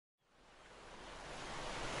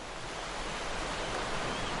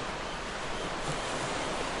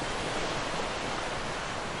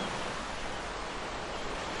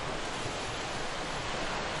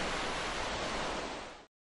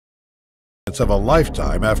of a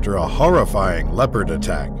lifetime after a horrifying leopard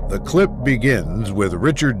attack. The clip begins with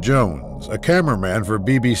Richard Jones, a cameraman for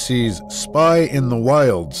BBC's Spy in the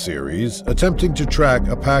Wild series, attempting to track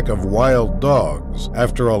a pack of wild dogs.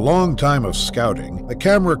 After a long time of scouting, the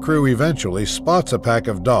camera crew eventually spots a pack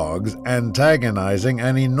of dogs antagonizing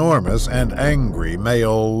an enormous and angry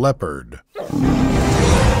male leopard.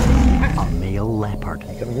 A male leopard.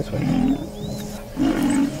 Coming this way.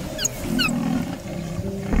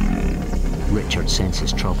 Richard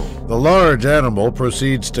senses trouble. The large animal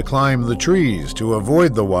proceeds to climb the trees to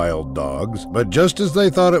avoid the wild dogs, but just as they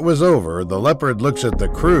thought it was over, the leopard looks at the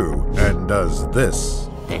crew and does this.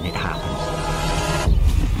 Then it happens.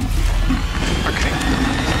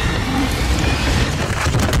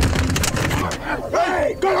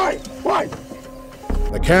 Hey, go away! Why?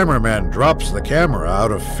 The cameraman drops the camera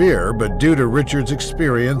out of fear, but due to Richard's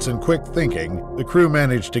experience and quick thinking, the crew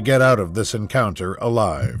managed to get out of this encounter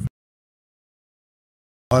alive.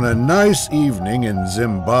 On a nice evening in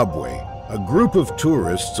Zimbabwe, a group of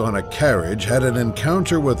tourists on a carriage had an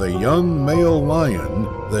encounter with a young male lion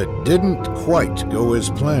that didn't quite go as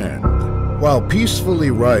planned. While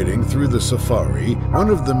peacefully riding through the safari, one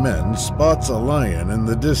of the men spots a lion in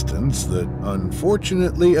the distance that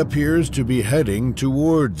unfortunately appears to be heading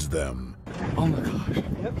towards them. Oh my gosh.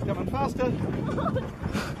 Yep, it's coming faster.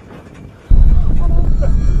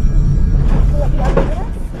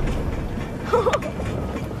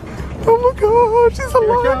 Oh my gosh, there's a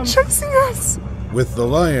lion chasing us! With the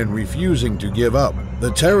lion refusing to give up,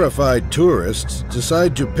 the terrified tourists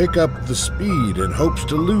decide to pick up the speed in hopes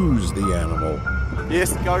to lose the animal.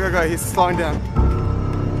 Yes, go, go, go, he's slowing down.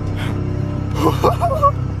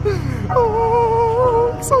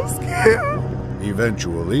 Oh, I'm so scared.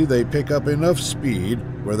 Eventually, they pick up enough speed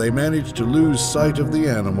where they manage to lose sight of the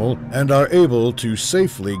animal and are able to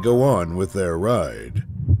safely go on with their ride.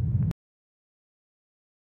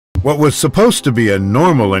 What was supposed to be a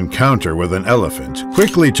normal encounter with an elephant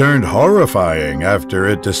quickly turned horrifying after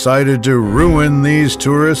it decided to ruin these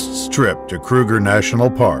tourists' trip to Kruger National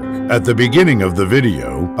Park. At the beginning of the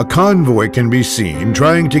video, a convoy can be seen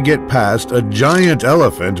trying to get past a giant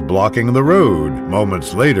elephant blocking the road.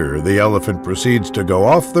 Moments later, the elephant proceeds to go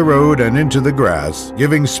off the road and into the grass,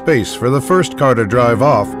 giving space for the first car to drive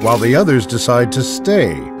off while the others decide to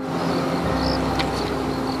stay.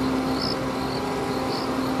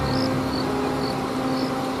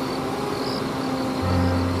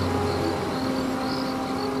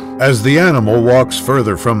 As the animal walks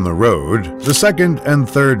further from the road, the second and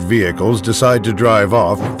third vehicles decide to drive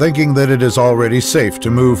off, thinking that it is already safe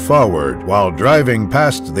to move forward. While driving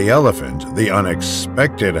past the elephant, the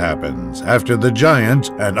unexpected happens after the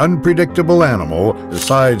giant and unpredictable animal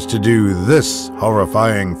decides to do this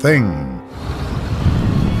horrifying thing.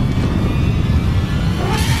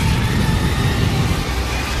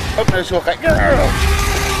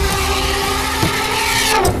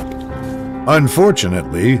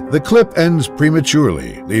 Unfortunately, the clip ends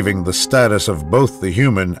prematurely, leaving the status of both the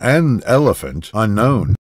human and elephant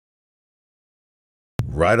unknown.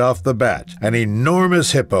 Right off the bat, an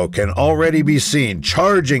enormous hippo can already be seen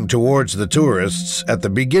charging towards the tourists at the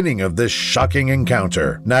beginning of this shocking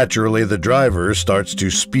encounter. Naturally, the driver starts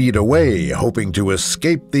to speed away, hoping to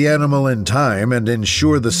escape the animal in time and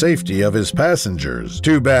ensure the safety of his passengers.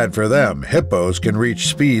 Too bad for them, hippos can reach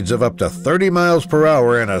speeds of up to 30 miles per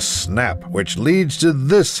hour in a snap, which leads to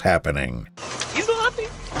this happening. You got me.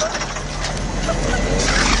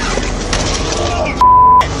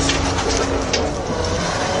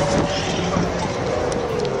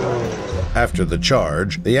 After the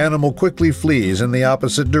charge, the animal quickly flees in the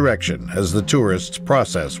opposite direction as the tourists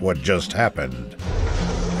process what just happened.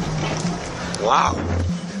 Wow.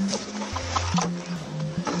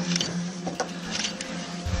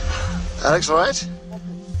 Alex, all right?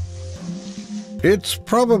 It's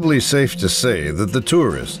probably safe to say that the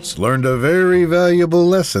tourists learned a very valuable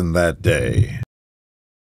lesson that day.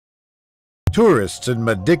 Tourists in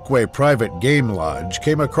Madikwe Private Game Lodge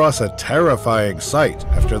came across a terrifying sight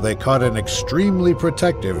after they caught an extremely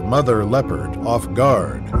protective mother leopard off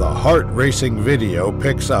guard. The heart-racing video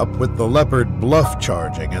picks up with the leopard bluff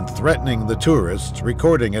charging and threatening the tourists,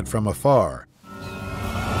 recording it from afar.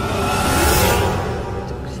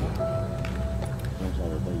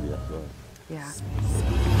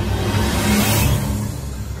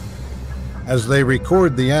 As they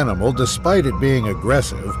record the animal, despite it being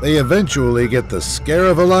aggressive, they eventually get the scare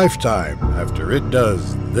of a lifetime after it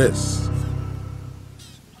does this.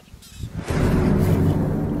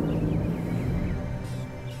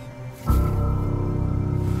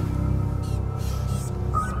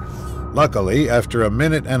 Luckily, after a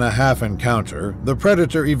minute-and-a-half encounter, the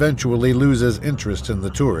predator eventually loses interest in the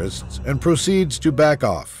tourists and proceeds to back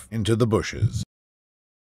off into the bushes.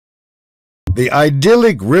 The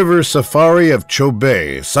idyllic river safari of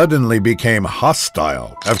Chobe suddenly became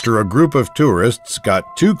hostile after a group of tourists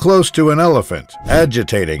got too close to an elephant,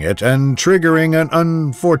 agitating it and triggering an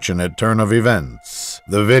unfortunate turn of events.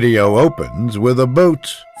 The video opens with a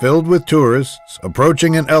boat filled with tourists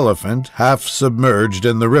approaching an elephant half submerged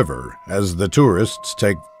in the river as the tourists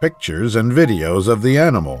take pictures and videos of the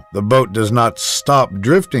animal. The boat does not stop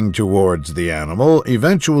drifting towards the animal,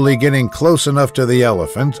 eventually getting close enough to the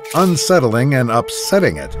elephant, unsettling and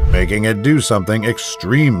upsetting it, making it do something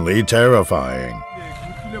extremely terrifying.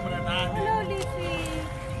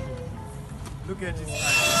 Look at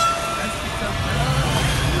his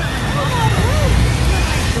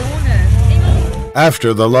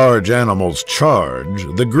After the large animals charge,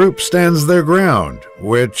 the group stands their ground,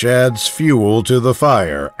 which adds fuel to the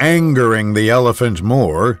fire, angering the elephant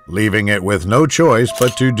more, leaving it with no choice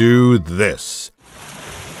but to do this.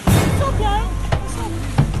 It's okay. It's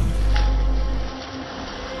okay.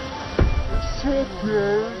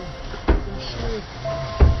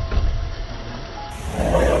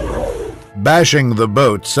 Bashing the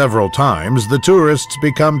boat several times, the tourists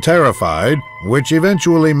become terrified, which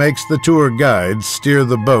eventually makes the tour guides steer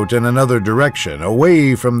the boat in another direction,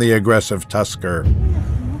 away from the aggressive tusker.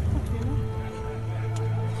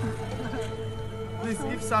 Please,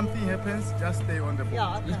 if something happens, just stay on the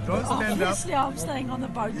boat. Don't stand up. Obviously, I'm staying on the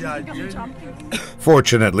boat. Yeah, You think I'm jumping?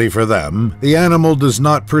 Fortunately for them, the animal does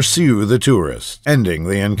not pursue the tourists, ending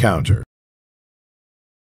the encounter.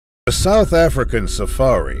 A South African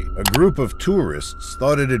safari, a group of tourists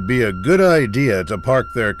thought it'd be a good idea to park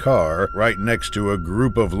their car right next to a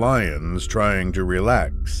group of lions trying to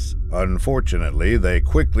relax. Unfortunately, they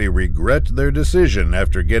quickly regret their decision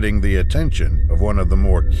after getting the attention of one of the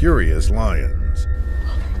more curious lions.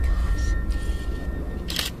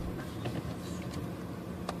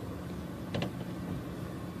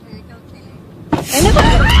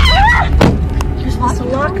 Just lost a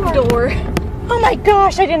locked door. Oh my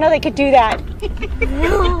gosh, I didn't know they could do that.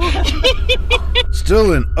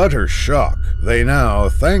 Still in utter shock, they now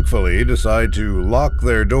thankfully decide to lock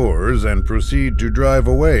their doors and proceed to drive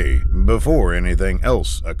away before anything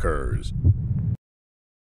else occurs.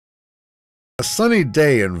 A sunny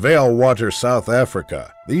day in Valewater, South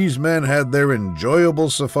Africa, these men had their enjoyable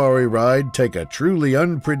safari ride take a truly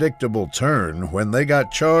unpredictable turn when they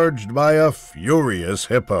got charged by a furious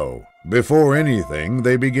hippo. Before anything,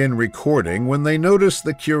 they begin recording when they notice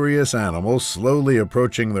the curious animal slowly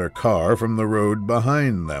approaching their car from the road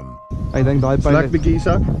behind them. Ek dink daai pyn. Slak bietjie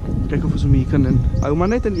Isak. Kyk of ons hom hier kan in. Hou maar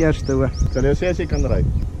net in eerste hoor. Kan jy sê as jy kan ry?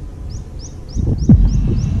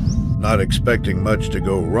 Not expecting much to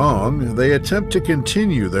go wrong, they attempt to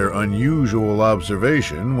continue their unusual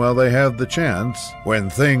observation while they have the chance, when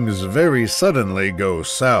things very suddenly go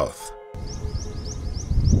south.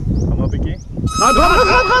 Kom maar bietjie.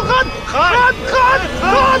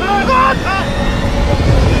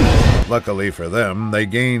 Luckily for them, they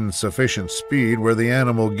gain sufficient speed where the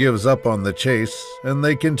animal gives up on the chase and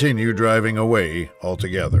they continue driving away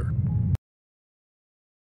altogether.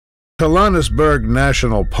 Johannesburg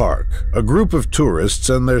National Park, a group of tourists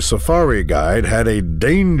and their safari guide had a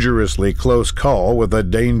dangerously close call with a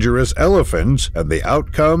dangerous elephant, and the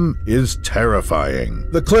outcome is terrifying.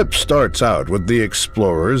 The clip starts out with the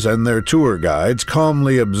explorers and their tour guides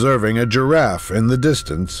calmly observing a giraffe in the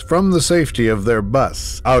distance from the safety of their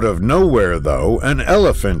bus. Out of nowhere, though, an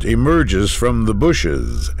elephant emerges from the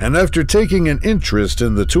bushes, and after taking an interest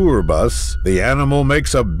in the tour bus, the animal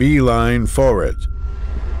makes a beeline for it.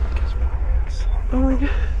 Oh my god.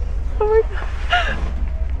 Oh my god.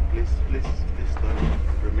 Please don't.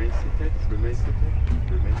 Remain seated. Remain seated.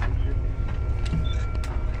 Remain seated.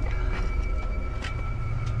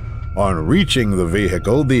 On reaching the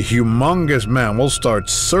vehicle, the humongous mammal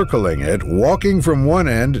starts circling it, walking from one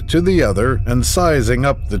end to the other and sizing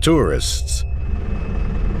up the tourists.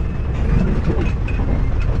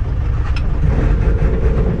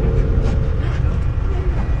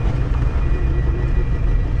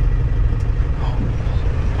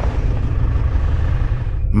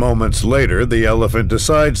 Moments later, the elephant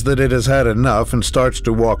decides that it has had enough and starts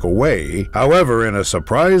to walk away. However, in a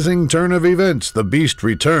surprising turn of events, the beast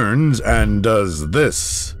returns and does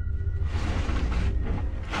this.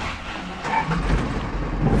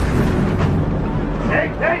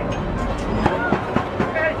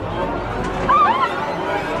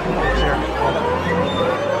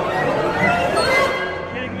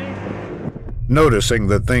 Noticing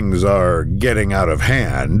that things are getting out of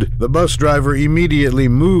hand, the bus driver immediately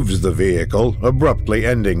moves the vehicle, abruptly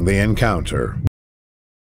ending the encounter.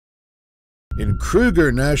 In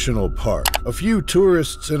Kruger National Park, a few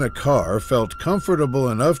tourists in a car felt comfortable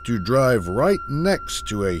enough to drive right next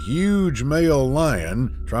to a huge male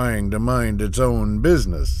lion trying to mind its own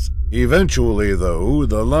business. Eventually, though,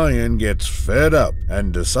 the lion gets fed up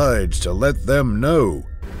and decides to let them know.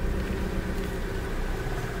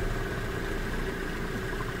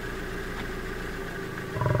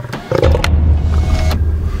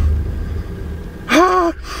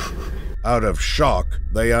 Out of shock,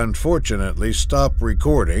 they unfortunately stopped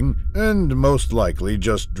recording and most likely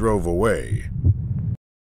just drove away.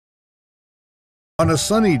 On a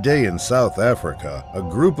sunny day in South Africa, a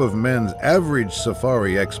group of men's average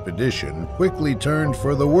safari expedition quickly turned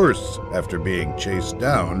for the worse after being chased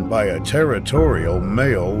down by a territorial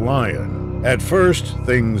male lion. At first,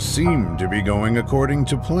 things seemed to be going according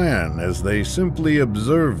to plan as they simply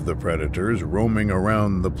observed the predators roaming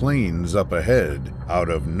around the plains up ahead. Out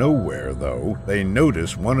of nowhere, though, they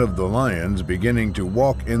noticed one of the lions beginning to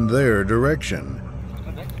walk in their direction.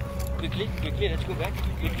 Quickly, let's go back.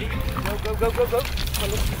 Quickly.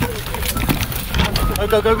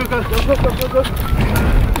 Go.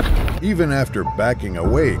 Even after backing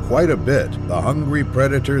away quite a bit, the hungry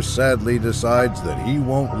predator sadly decides that he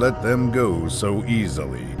won't let them go so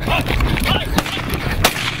easily.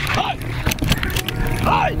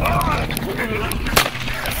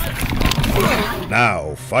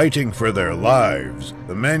 Now, fighting for their lives,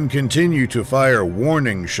 the men continue to fire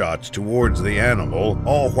warning shots towards the animal,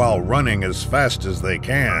 all while running as fast as they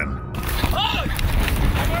can.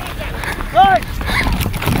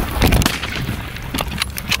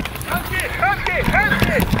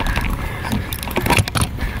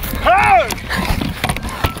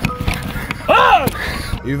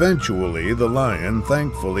 Eventually, the lion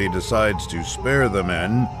thankfully decides to spare the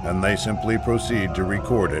men, and they simply proceed to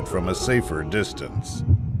record it from a safer distance.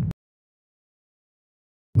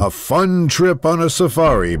 A fun trip on a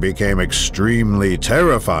safari became extremely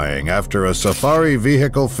terrifying after a safari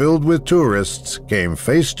vehicle filled with tourists came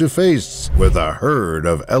face to face with a herd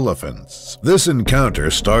of elephants. This encounter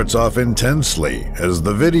starts off intensely as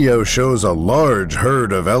the video shows a large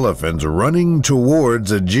herd of elephants running towards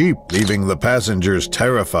a jeep, leaving the passengers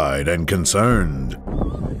terrified and concerned.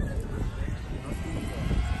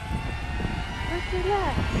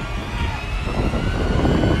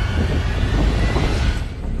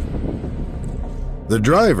 The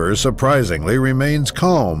driver surprisingly remains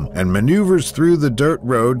calm and maneuvers through the dirt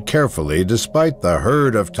road carefully despite the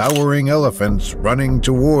herd of towering elephants running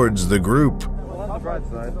towards the group. On the bright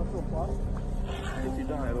side. If you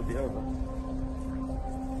die, it'll be over.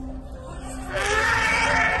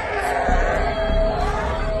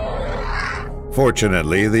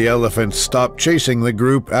 Fortunately, the elephants stop chasing the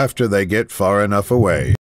group after they get far enough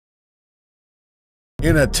away.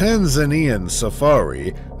 In a Tanzanian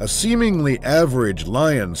safari, a seemingly average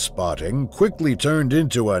lion spotting quickly turned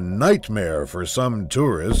into a nightmare for some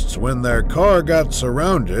tourists when their car got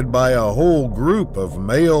surrounded by a whole group of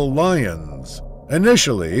male lions.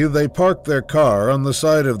 Initially, they parked their car on the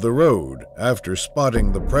side of the road after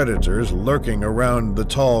spotting the predators lurking around the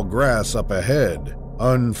tall grass up ahead.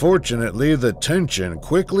 Unfortunately, the tension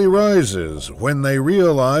quickly rises when they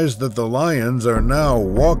realize that the lions are now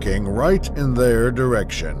walking right in their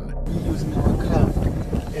direction. Using our car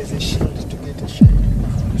as a shield to get a shot.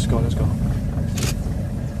 Let's go. Let's go.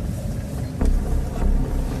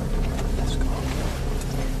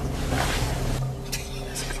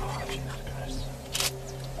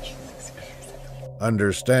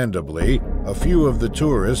 Understandably, a few of the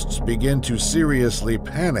tourists begin to seriously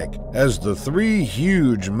panic as the three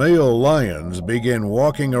huge male lions begin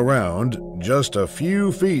walking around just a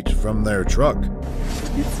few feet from their truck.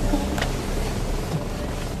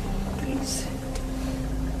 Please.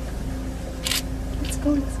 Let's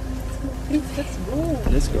go. Please, let's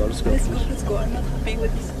go. Let's go. I'm not happy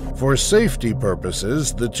with this. For safety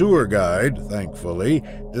purposes, the tour guide, thankfully,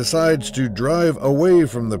 decides to drive away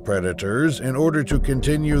from the predators in order to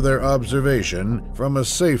continue their observation from a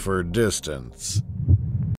safer distance.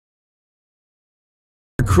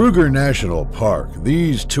 In Kruger National Park,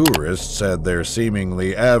 these tourists had their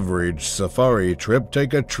seemingly average safari trip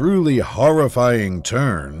take a truly horrifying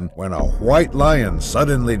turn when a white lion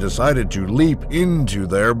suddenly decided to leap into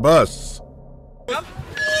their bus.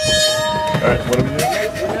 Alright, what are we doing?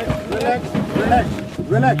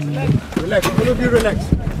 Relax. All of you relax.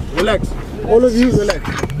 All of you relax.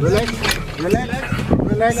 Relax.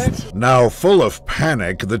 Now full of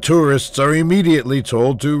panic, the tourists are immediately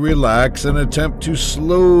told to relax and attempt to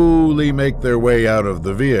slowly make their way out of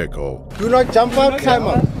the vehicle. Do not jump out, climb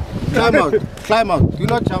out. Climb out, climb out. Do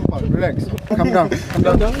not jump out. Relax. Come down.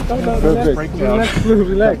 Come down.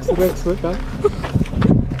 Relax.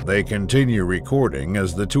 They continue recording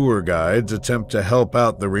as the tour guides attempt to help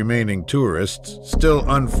out the remaining tourists, still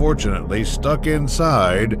unfortunately stuck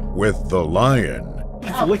inside with the lion.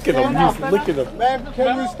 He's licking him. He's licking him. Ma'am,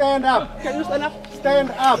 can you stand up? Can you stand up? Stand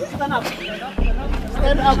up. Stand up.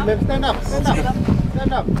 Stand up, ma'am. Stand up. Stand up.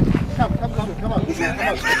 Stand up. Come on.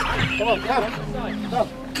 Come on. Come.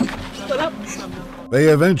 They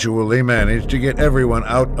eventually manage to get everyone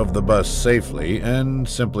out of the bus safely and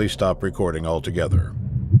simply stop recording altogether.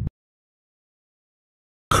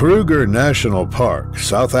 Kruger National Park,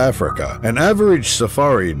 South Africa. An average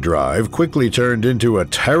safari drive quickly turned into a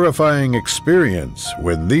terrifying experience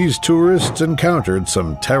when these tourists encountered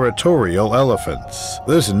some territorial elephants.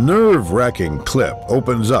 This nerve-wracking clip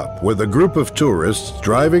opens up with a group of tourists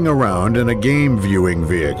driving around in a game viewing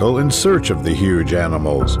vehicle in search of the huge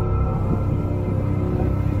animals.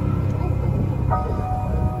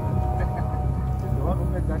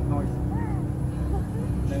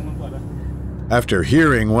 After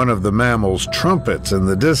hearing one of the mammal's trumpets in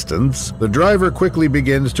the distance, the driver quickly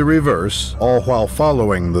begins to reverse, all while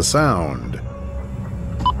following the sound.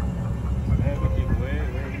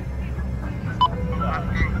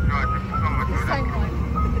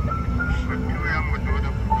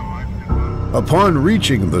 Upon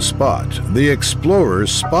reaching the spot, the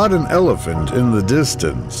explorers spot an elephant in the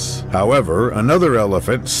distance. However, another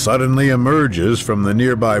elephant suddenly emerges from the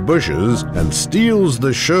nearby bushes and steals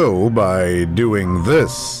the show by doing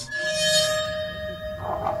this.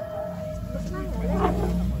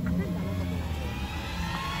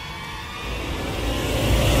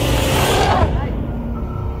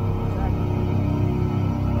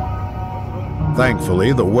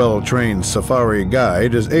 Thankfully, the well-trained safari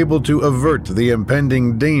guide is able to avert the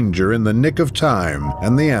impending danger in the nick of time,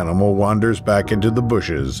 and the animal wanders back into the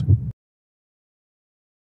bushes.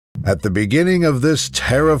 At the beginning of this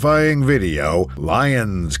terrifying video,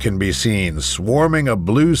 lions can be seen swarming a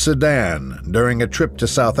blue sedan during a trip to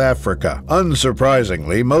South Africa.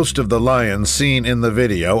 Unsurprisingly, most of the lions seen in the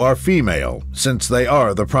video are female, since they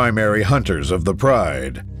are the primary hunters of the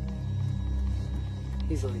pride.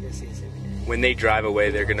 When they drive away,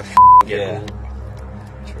 they're gonna get it.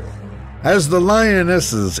 As the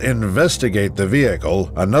lionesses investigate the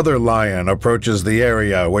vehicle, another lion approaches the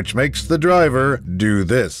area, which makes the driver do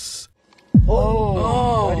this.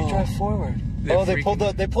 Oh! Why'd he drive forward?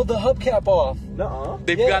 They pulled the hubcap off.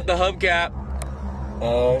 They've got the hubcap.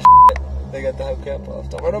 Oh shit! They got the hubcap off.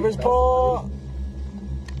 Don't run over his paw.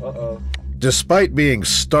 Despite being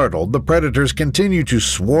startled, the predators continue to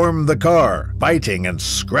swarm the car, biting and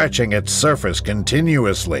scratching its surface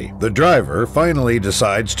continuously. The driver finally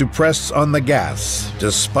decides to press on the gas,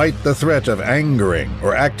 despite the threat of angering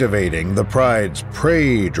or activating the pride's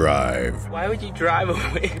prey drive. Why would you drive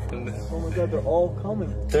away from this? Oh my god, they're all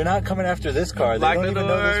coming. They're not coming after this car. They don't even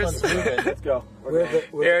know this one's moving. Let's go.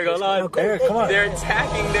 Eric, hold on. Eric, come on. They're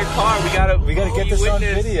attacking their car. We gotta get this on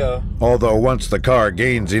video. Although once the car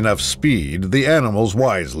gains enough speed, the animals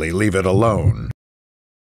wisely leave it alone.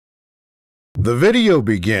 The video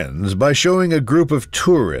begins by showing a group of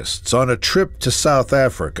tourists on a trip to South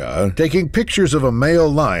Africa taking pictures of a male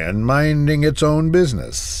lion minding its own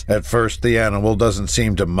business. At first, the animal doesn't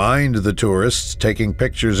seem to mind the tourists taking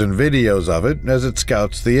pictures and videos of it as it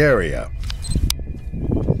scouts the area.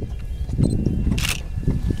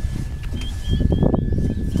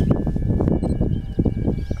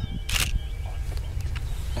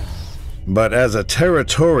 But as a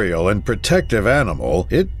territorial and protective animal,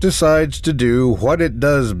 it decides to do what it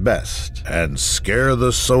does best and scare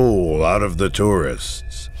the soul out of the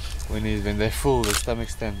tourists. When they're full, the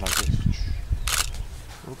stomachs stand like this.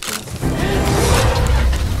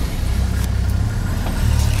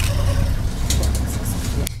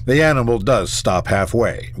 The animal does stop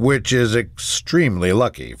halfway, which is extremely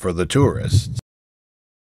lucky for the tourists.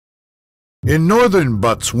 In northern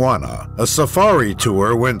Botswana, a safari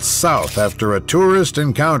tour went south after a tourist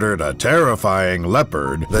encountered a terrifying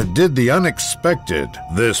leopard that did the unexpected.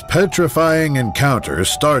 This petrifying encounter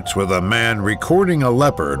starts with a man recording a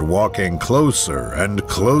leopard walking closer and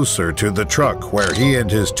closer to the truck where he and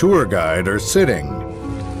his tour guide are sitting.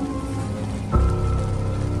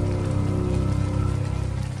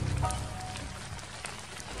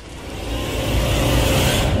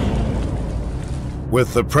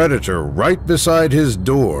 With the predator right beside his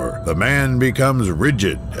door, the man becomes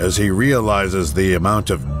rigid as he realizes the amount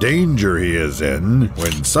of danger he is in,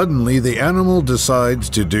 when suddenly the animal decides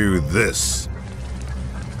to do this.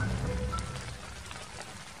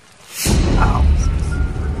 Ow.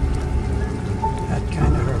 That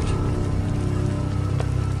kind of hurt.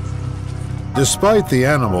 Despite the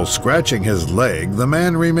animal scratching his leg, the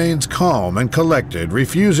man remains calm and collected,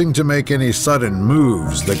 refusing to make any sudden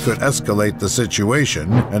moves that could escalate the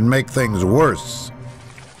situation and make things worse.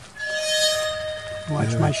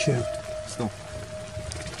 Watch my shoe. Stop.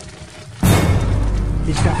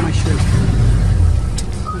 He's got my shoe.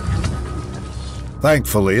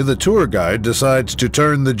 Thankfully, the tour guide decides to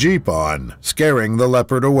turn the jeep on, scaring the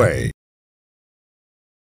leopard away.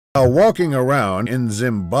 While walking around in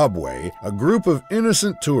Zimbabwe, a group of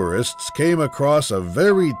innocent tourists came across a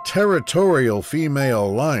very territorial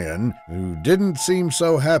female lion who didn't seem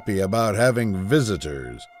so happy about having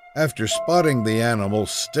visitors. After spotting the animal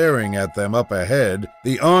staring at them up ahead,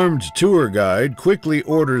 the armed tour guide quickly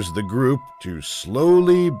orders the group to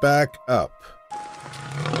slowly back up.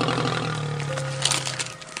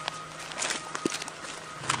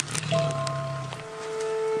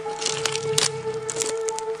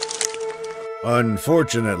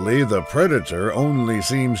 Unfortunately, the predator only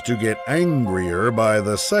seems to get angrier by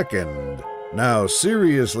the second. Now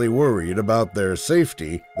seriously worried about their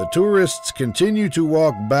safety, the tourists continue to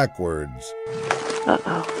walk backwards.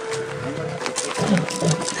 Uh-oh.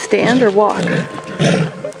 Stand or walk? Hey.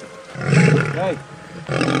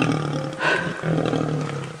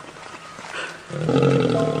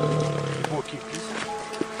 Okay,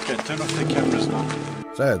 turn off the cameras now.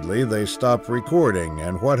 Sadly, they stop recording,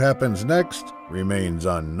 and what happens next remains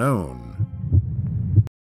unknown.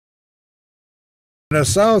 In a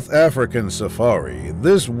South African safari,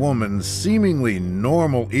 this woman's seemingly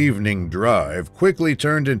normal evening drive quickly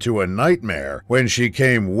turned into a nightmare when she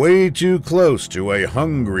came way too close to a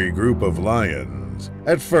hungry group of lions.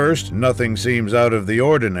 At first, nothing seems out of the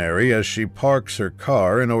ordinary as she parks her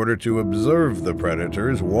car in order to observe the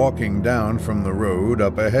predators walking down from the road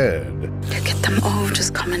up ahead. Look at them all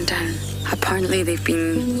just coming down. Apparently they've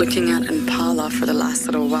been looking at impala for the last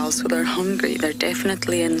little while, so they're hungry. They're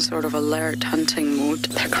definitely in sort of alert hunting mode.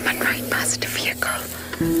 They're coming right past the vehicle.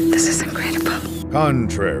 This is incredible.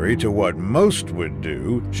 Contrary to what most would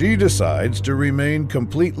do, she decides to remain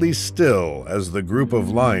completely still as the group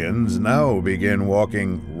of lions now begin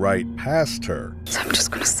walking right past her. So I'm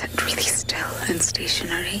just going to sit really still and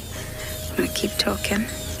stationary. I'm going to keep talking.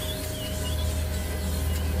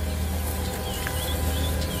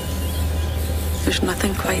 There's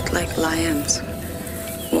nothing quite like lions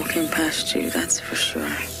walking past you, that's for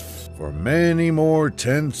sure. For many more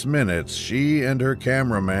tense minutes, she and her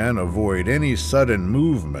cameraman avoid any sudden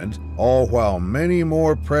movement, all while many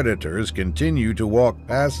more predators continue to walk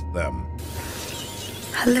past them.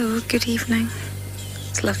 Hello, good evening.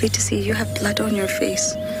 It's lovely to see you have blood on your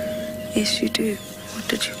face. Yes, you do. What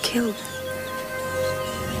did you kill?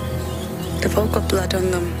 They've all got blood on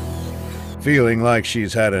them. Feeling like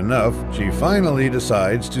she's had enough, she finally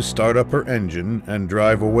decides to start up her engine and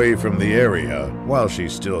drive away from the area while she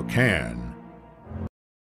still can.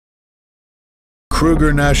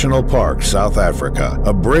 Kruger National Park, South Africa.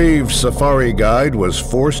 A brave safari guide was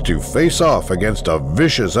forced to face off against a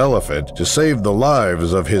vicious elephant to save the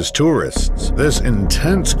lives of his tourists. This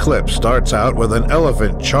intense clip starts out with an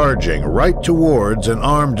elephant charging right towards an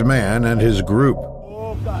armed man and his group.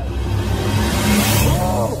 Oh, God.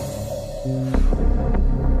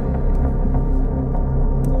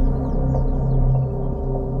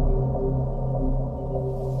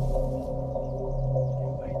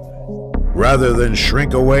 Rather than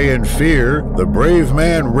shrink away in fear, the brave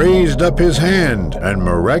man raised up his hand and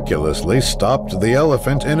miraculously stopped the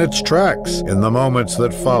elephant in its tracks. In the moments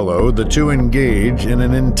that followed, the two engage in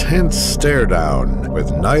an intense stare-down,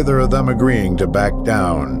 with neither of them agreeing to back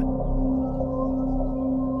down.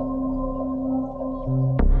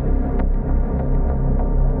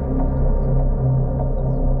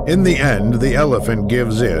 In the end, the elephant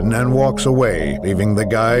gives in and walks away, leaving the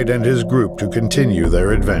guide and his group to continue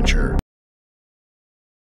their adventure.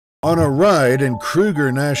 On a ride in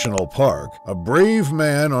Kruger National Park, a brave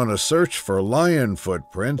man on a search for lion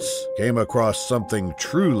footprints came across something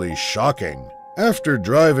truly shocking. After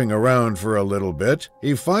driving around for a little bit,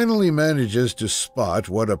 he finally manages to spot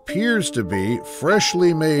what appears to be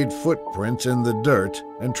freshly made footprints in the dirt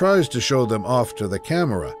and tries to show them off to the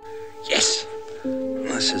camera. Yes!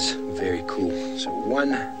 This is very cool. So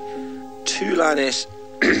 1, 2 lioness.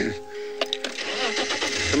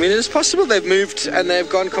 I mean, it's possible they've moved and they've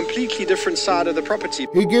gone completely different side of the property.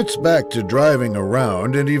 He gets back to driving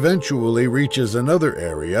around and eventually reaches another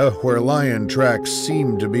area where lion tracks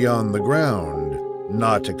seem to be on the ground.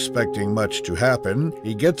 Not expecting much to happen,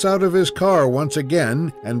 he gets out of his car once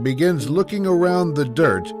again and begins looking around the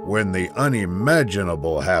dirt when the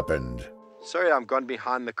unimaginable happened. Sorry, I'm gone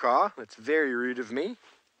behind the car. It's very rude of me.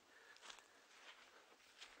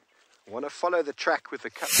 I want to follow the track with the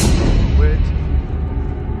word.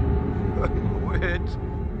 Word.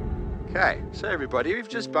 Okay, so everybody, we've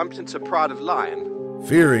just bumped into Pride of Lion.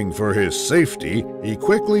 Fearing for his safety, he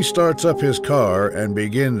quickly starts up his car and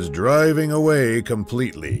begins driving away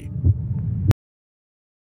completely.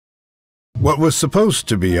 What was supposed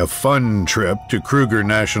to be a fun trip to Kruger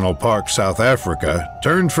National Park, South Africa,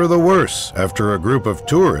 turned for the worse after a group of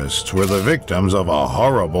tourists were the victims of a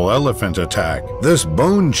horrible elephant attack. This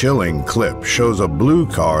bone-chilling clip shows a blue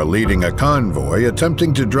car leading a convoy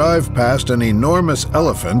attempting to drive past an enormous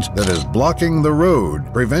elephant that is blocking the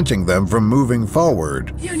road, preventing them from moving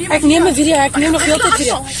forward. Ik neem een video, ik neem nog heel veel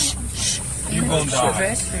video. You won't die.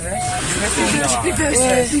 Reverse.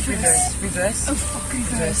 Oh, fuck,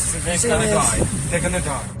 reverse. Reverse gonna die. They're gonna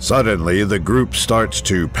die. Suddenly, the group starts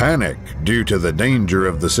to panic due to the danger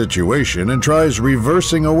of the situation and tries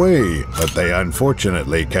reversing away, but they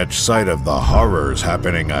unfortunately catch sight of the horrors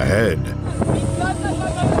happening ahead.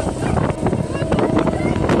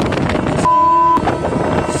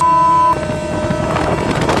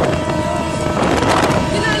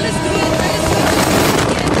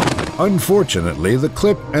 Unfortunately, the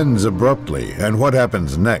clip ends abruptly, and what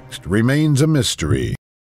happens next remains a mystery.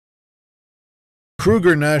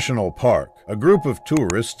 Kruger National Park, a group of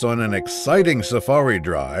tourists on an exciting safari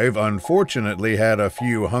drive, unfortunately had a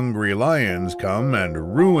few hungry lions come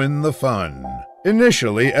and ruin the fun.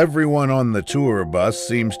 Initially, everyone on the tour bus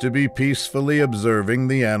seems to be peacefully observing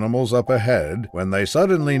the animals up ahead when they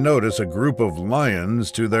suddenly notice a group of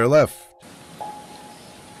lions to their left.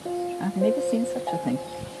 I've never seen such a thing.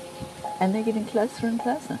 And they're getting closer and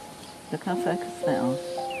closer. Look how focused they are.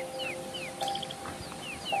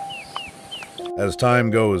 As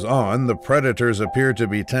time goes on, the predators appear to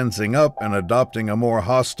be tensing up and adopting a more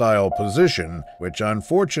hostile position, which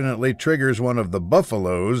unfortunately triggers one of the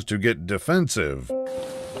buffaloes to get defensive.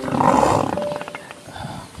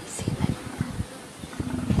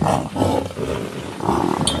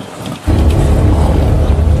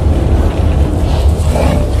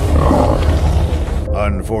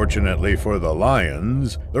 Unfortunately for the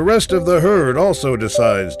lions, the rest of the herd also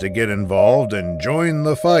decides to get involved and join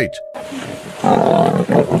the fight.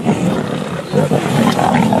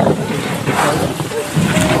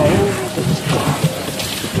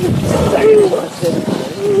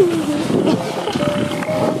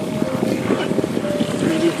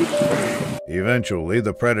 Eventually,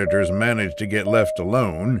 the predators manage to get left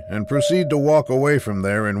alone and proceed to walk away from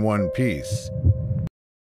there in one piece.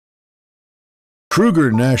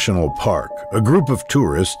 Kruger National Park, a group of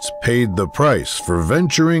tourists paid the price for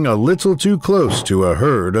venturing a little too close to a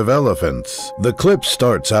herd of elephants. The clip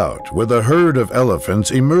starts out with a herd of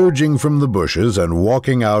elephants emerging from the bushes and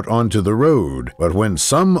walking out onto the road. But when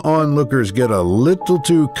some onlookers get a little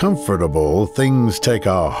too comfortable, things take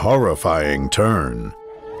a horrifying turn.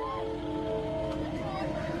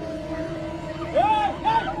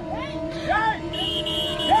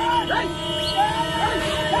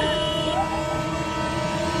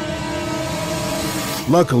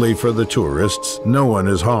 Luckily for the tourists, no one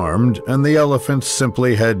is harmed, and the elephants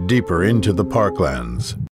simply head deeper into the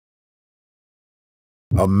parklands.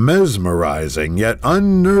 A mesmerizing yet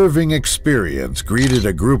unnerving experience greeted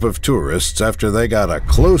a group of tourists after they got a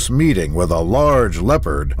close meeting with a large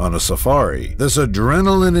leopard on a safari. This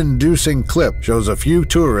adrenaline-inducing clip shows a few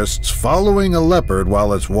tourists following a leopard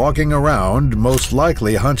while it's walking around, most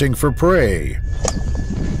likely hunting for prey.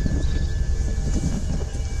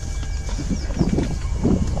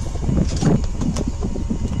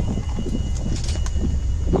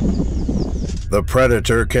 The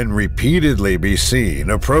predator can repeatedly be seen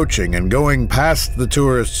approaching and going past the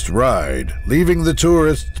tourists' ride, leaving the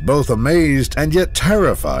tourists both amazed and yet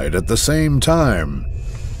terrified at the same time.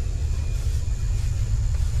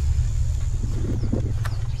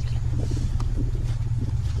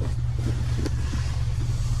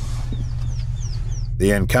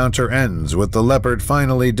 The encounter ends with the leopard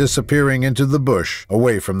finally disappearing into the bush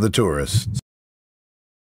away from the tourists.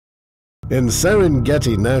 In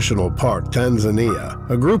Serengeti National Park, Tanzania,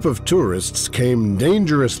 a group of tourists came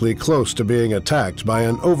dangerously close to being attacked by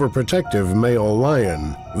an overprotective male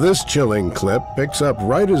lion. This chilling clip picks up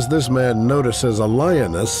right as this man notices a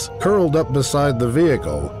lioness curled up beside the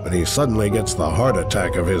vehicle, but he suddenly gets the heart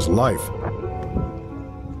attack of his life.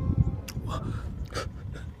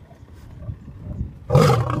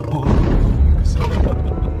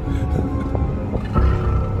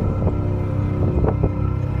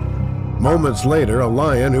 Moments later, a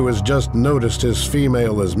lion who has just noticed his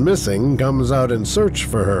female is missing comes out in search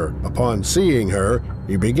for her. Upon seeing her,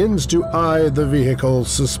 he begins to eye the vehicle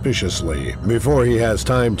suspiciously. Before he has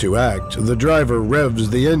time to act, the driver revs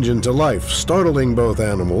the engine to life, startling both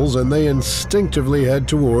animals, and they instinctively head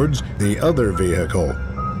towards the other vehicle.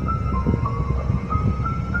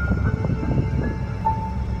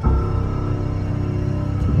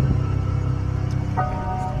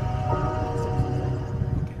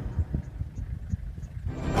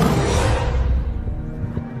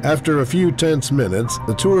 After a few tense minutes,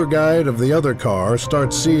 the tour guide of the other car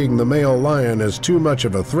starts seeing the male lion as too much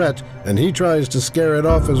of a threat, and he tries to scare it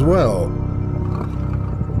off as well.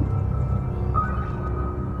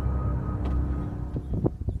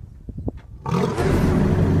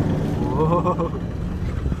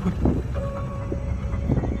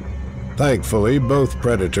 Thankfully, both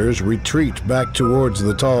predators retreat back towards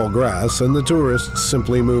the tall grass, and the tourists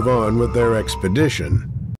simply move on with their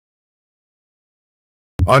expedition.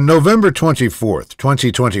 On November 24th,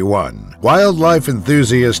 2021, wildlife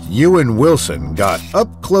enthusiast Ewan Wilson got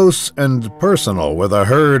up close and personal with a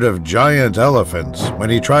herd of giant elephants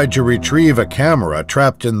when he tried to retrieve a camera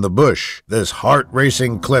trapped in the bush. This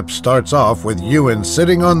heart-racing clip starts off with Ewan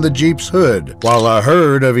sitting on the Jeep's hood, while a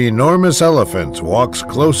herd of enormous elephants walks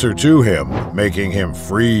closer to him, making him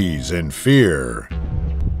freeze in fear.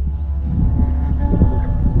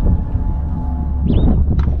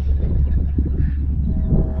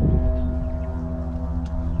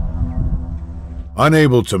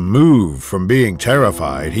 Unable to move from being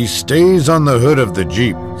terrified, he stays on the hood of the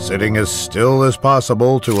Jeep, sitting as still as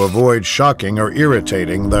possible to avoid shocking or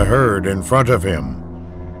irritating the herd in front of him.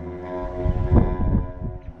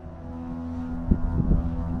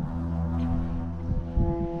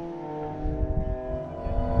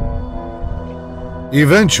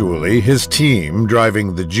 Eventually, his team,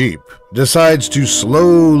 driving the Jeep, decides to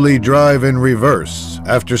slowly drive in reverse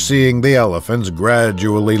after seeing the elephants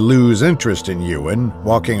gradually lose interest in Ewan,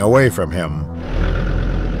 walking away from him.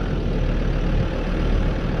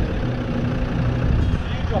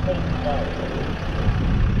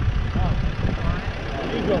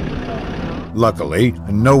 Luckily,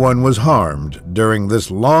 no one was harmed during this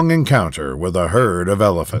long encounter with a herd of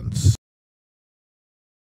elephants.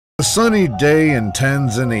 A sunny day in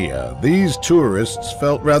Tanzania, these tourists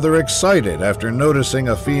felt rather excited after noticing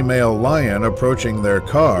a female lion approaching their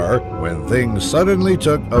car when things suddenly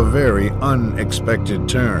took a very unexpected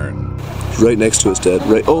turn. Right next to us, Dad.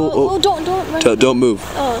 Right. Oh, don't run. Don't move.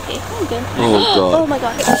 Oh, okay. I'm good. Oh, God. Oh, my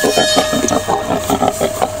God.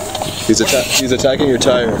 He's attacking your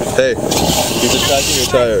tire. Hey, he's attacking your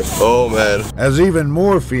tire. Oh, man. As even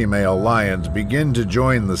more female lions begin to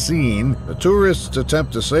join the scene, the tourists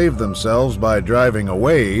attempt to save themselves by driving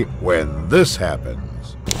away when this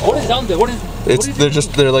happens. What is down there? What is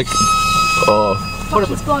They're like, oh.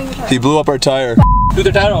 He's blowing your tire. He blew up our tire. Blew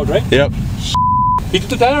the tire out, right? Yep. He took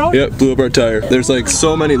the tire out? Yep, blew up our tire. There's like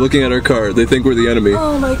so many looking at our car. They think we're the enemy.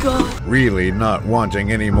 Oh my God. Really not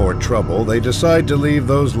wanting any more trouble, they decide to leave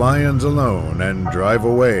those lions alone and drive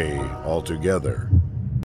away altogether.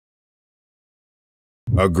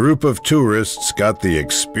 A group of tourists got the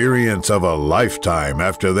experience of a lifetime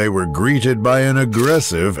after they were greeted by an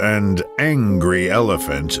aggressive and angry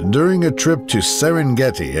elephant during a trip to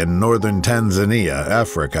Serengeti in northern Tanzania,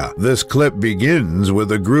 Africa. This clip begins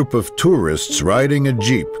with a group of tourists riding a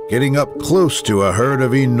jeep, getting up close to a herd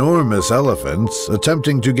of enormous elephants,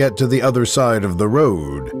 attempting to get to the other side of the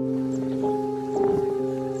road.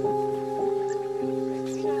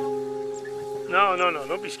 No,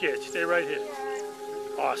 don't be scared. Stay right here.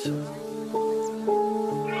 Awesome.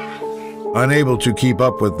 Unable to keep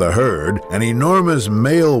up with the herd, an enormous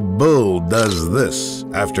male bull does this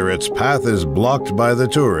after its path is blocked by the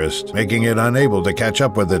tourist, making it unable to catch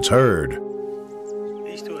up with its herd.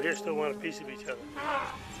 These two here still want a piece of each other.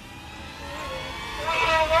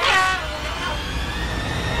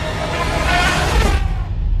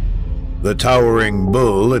 The towering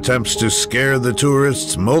bull attempts to scare the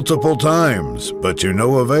tourists multiple times, but to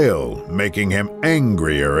no avail, making him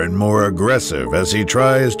angrier and more aggressive as he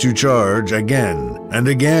tries to charge again and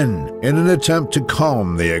again. In an attempt to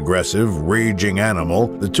calm the aggressive, raging animal,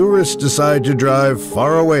 the tourists decide to drive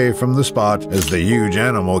far away from the spot as the huge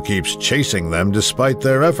animal keeps chasing them despite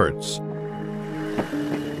their efforts.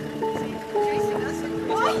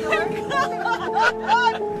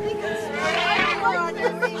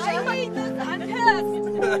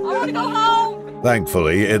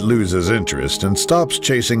 Thankfully, it loses interest and stops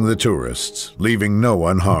chasing the tourists, leaving no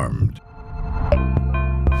one harmed.